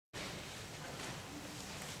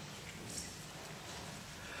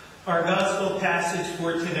Our gospel passage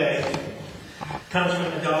for today comes from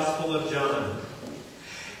the Gospel of John.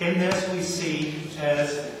 In this we see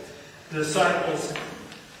as the disciples,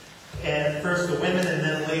 and first the women and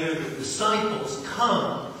then later the disciples,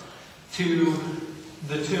 come to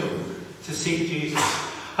the tomb to see Jesus.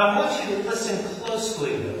 I want you to listen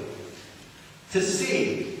closely though, to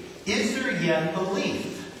see, is there yet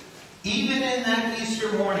belief? Even in that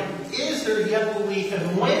Easter morning, is there yet belief?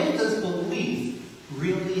 And when does belief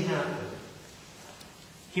really happen?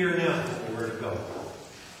 Hear now the word of God.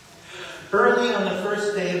 Early on the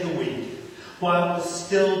first day of the week, while it was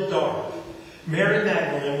still dark, Mary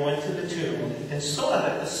Magdalene went to the tomb and saw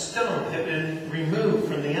that the stone had been removed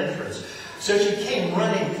from the entrance. So she came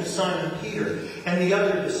running to Simon Peter and the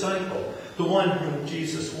other disciple, the one whom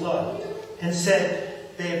Jesus loved, and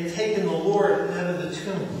said, "They have taken the Lord out of the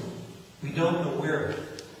tomb. We don't know where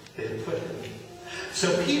they have put him."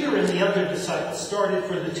 So Peter and the other disciple started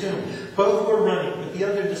for the tomb. Both were running, but the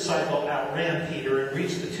other disciple outran Peter and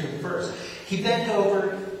reached the tomb first. He bent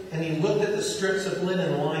over and he looked at the strips of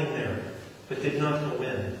linen lying there, but did not go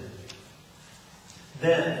in.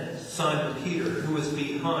 Then Simon Peter, who was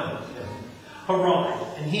behind him,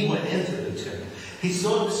 arrived, and he went into the tomb. He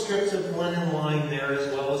saw the strips of linen lying there, as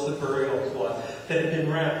well as the burial cloth that had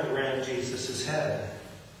been wrapped around Jesus' head.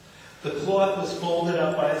 The cloth was folded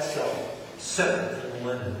up by itself, separate from the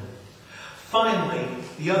linen. Finally,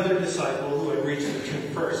 the other disciple who had reached the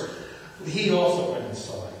tomb first, he also went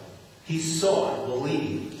inside. He saw and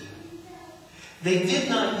believed. They did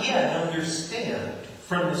not yet understand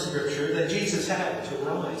from the scripture that Jesus had to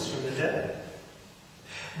rise from the dead.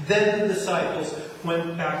 Then the disciples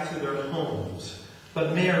went back to their homes,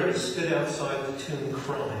 but Mary stood outside the tomb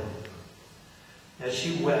crying. As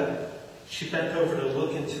she wept, she bent over to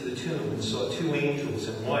look into the tomb and saw two angels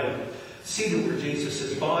in white, seated where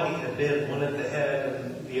Jesus' body had been, one at the head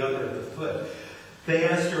and the other at the foot. They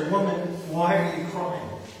asked her, "Woman, why are you crying?"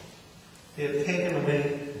 "They have taken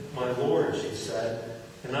away my Lord," she said,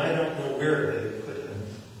 "and I don't know where they have put him."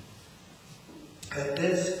 At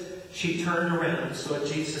this, she turned around and saw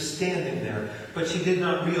Jesus standing there, but she did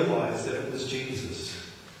not realize that it was Jesus.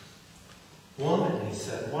 "Woman," he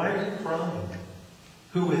said, "why are you crying?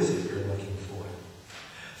 Who is it you're looking for?"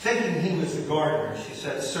 Thinking he was the gardener, she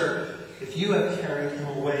said, "Sir, if you have carried him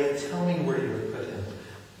away, tell me where you have put him,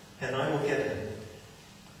 and I will get him."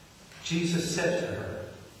 Jesus said to her,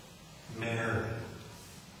 "Mary."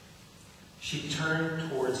 She turned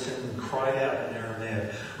towards him and cried out in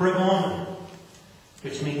Aramaic, "Rabboni,"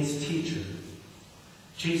 which means teacher.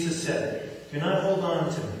 Jesus said, "Do not hold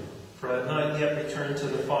on to me, for I have not yet returned to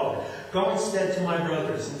the Father. Go instead to my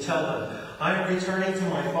brothers and tell them, I am returning to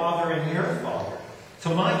my Father and your Father, to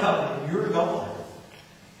my God and your God."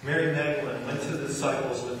 Mary Magdalene went to the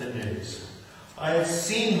disciples with the news. "I have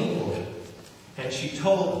seen the Lord." And she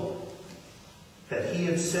told them that he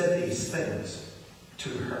had said these things to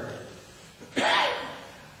her.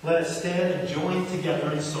 Let us stand and join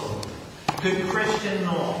together in song. Good Christian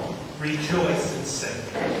all, rejoice and sing.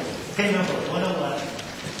 Hymn number 111.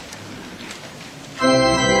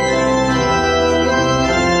 Rejoice.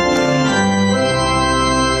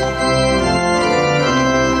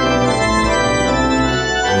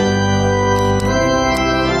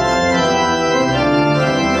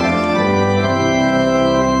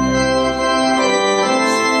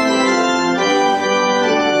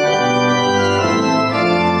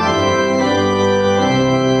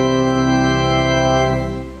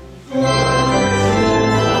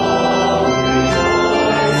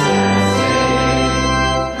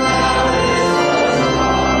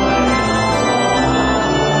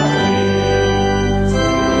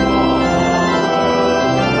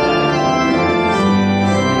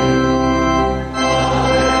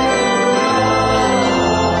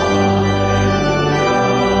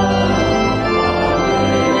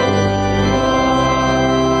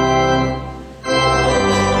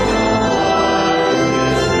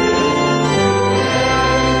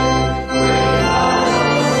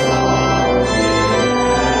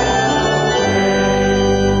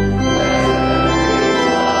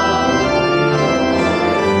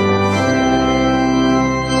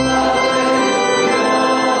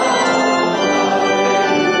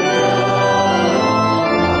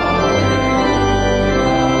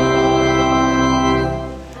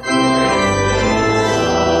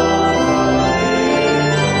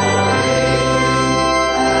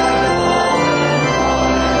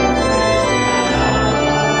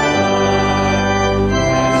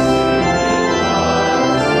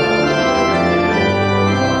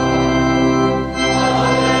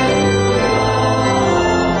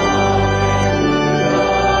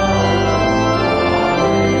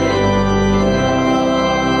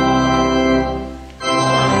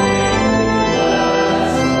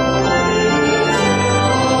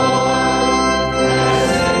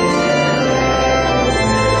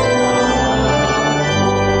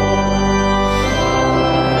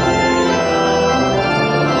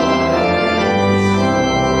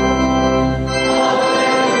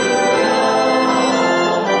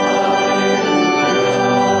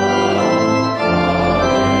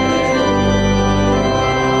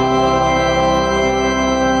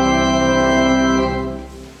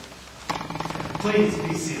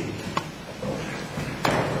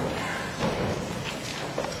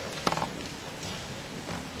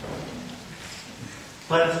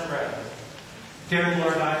 Let us pray. Dear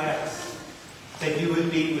Lord, I ask that you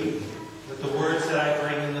would be with me, with the words that I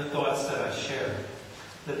bring and the thoughts that I share.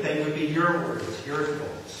 That they would be your words, your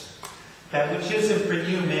thoughts. That which isn't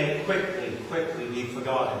from you may quickly be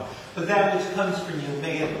forgotten. But that which comes from you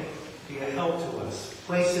may it be a help to us.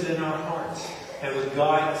 Place it in our hearts. That would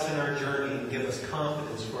guide us in our journey and give us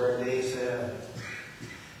confidence for our days ahead.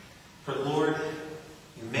 For Lord,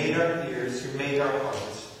 you made our ears, you made our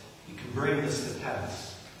hearts. You can bring this to pass.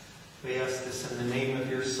 We ask this in the name of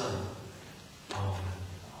your Son. Amen.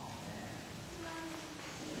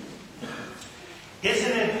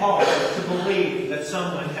 Isn't it hard to believe that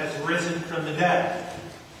someone has risen from the dead?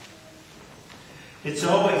 It's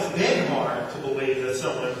always been hard to believe that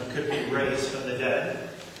someone could be raised from the dead.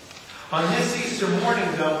 On this Easter morning,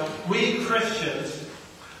 though, we Christians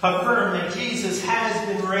affirm that Jesus has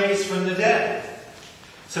been raised from the dead.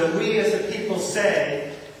 So we as a people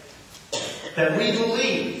say that we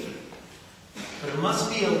believe, but it must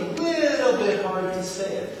be a little bit hard to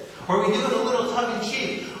say it. Or we do it a little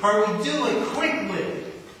tongue-in-cheek. Or we do it quickly.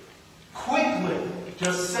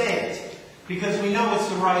 Just say it. Because we know it's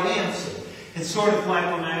the right answer. It's sort of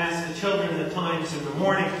like when I ask the children at times in the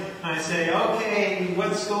morning, I say, okay,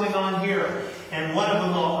 what's going on here? And one of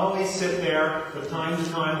them will always sit there from time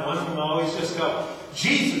to time. One of them will always just go,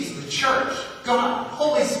 Jesus, the church, God,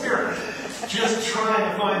 Holy Spirit. Just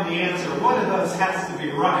trying to find the answer. One of those has to be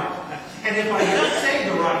right. And if I don't say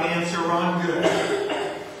the right answer, I'm good.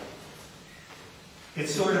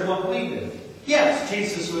 It's sort of what we do. Yes,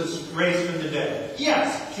 Jesus was raised from the dead.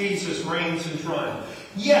 Yes, Jesus reigns in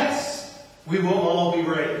triumph. Yes, we will all be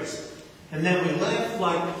raised. And then we live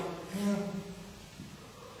like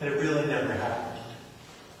that it really never happened.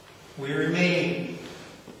 We remain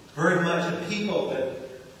very much a people that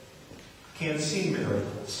can't see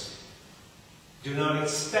miracles. Do not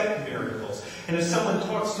expect miracles. And if someone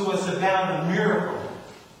talks to us about a miracle,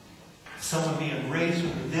 someone being raised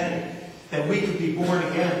from the dead, that we could be born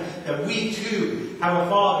again, that we too have a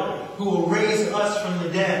Father who will raise us from the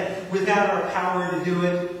dead without our power to do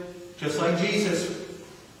it, just like Jesus,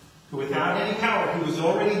 who without any power, he was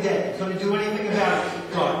already dead, couldn't do anything about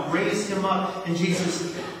it. God raised him up, and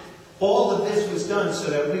Jesus, all of this was done so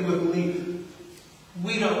that we would believe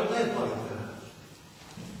we don't live like that.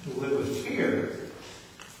 We live with fear,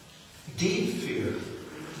 deep fear.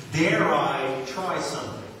 Dare I try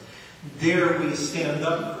something? Dare we stand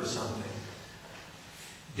up for something?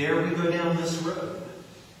 Dare we go down this road?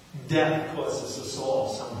 Death causes us all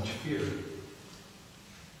so much fear.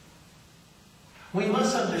 We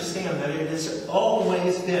must understand that it has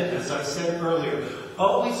always been, as I said earlier,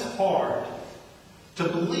 always hard to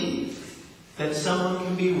believe that someone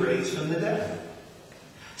can be raised from the dead.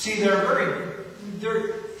 See,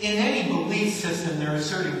 in any belief system, there are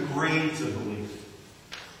certain grades of belief.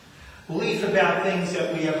 Belief about things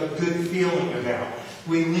that we have a good feeling about.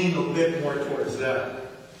 We lean a bit more towards that.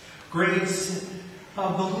 Grades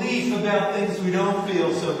of belief about things we don't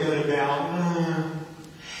feel so good about.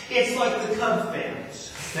 It's like the Cub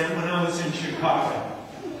fans that when I was in Chicago.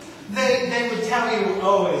 They would tell you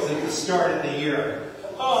always at the start of the year,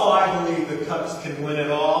 oh, I believe the Cubs can win it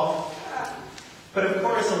all. But of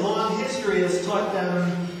course, a long history has taught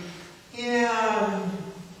them, yeah,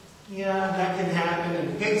 that can happen,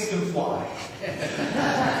 and pigs can fly.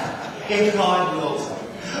 If God wills them.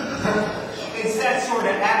 It's that sort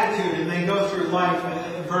of attitude, and they go through life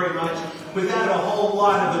very much without a whole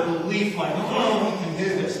lot of a belief like, oh, we can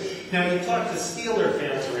do this. Now, you talk to Steeler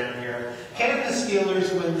fans around here. Can the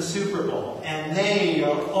Steelers win the Super Bowl? And they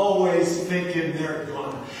are always thinking they're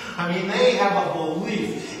going to. I mean, they have a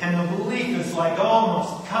belief, and the belief is like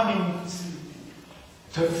almost coming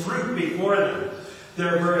to fruit before them.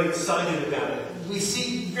 They're very excited about it. We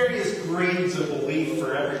see various grades of belief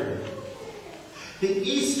for everyone. The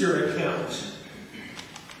Easter account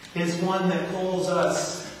is one that calls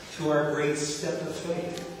us to our great step of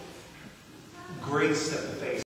faith. Great step of faith.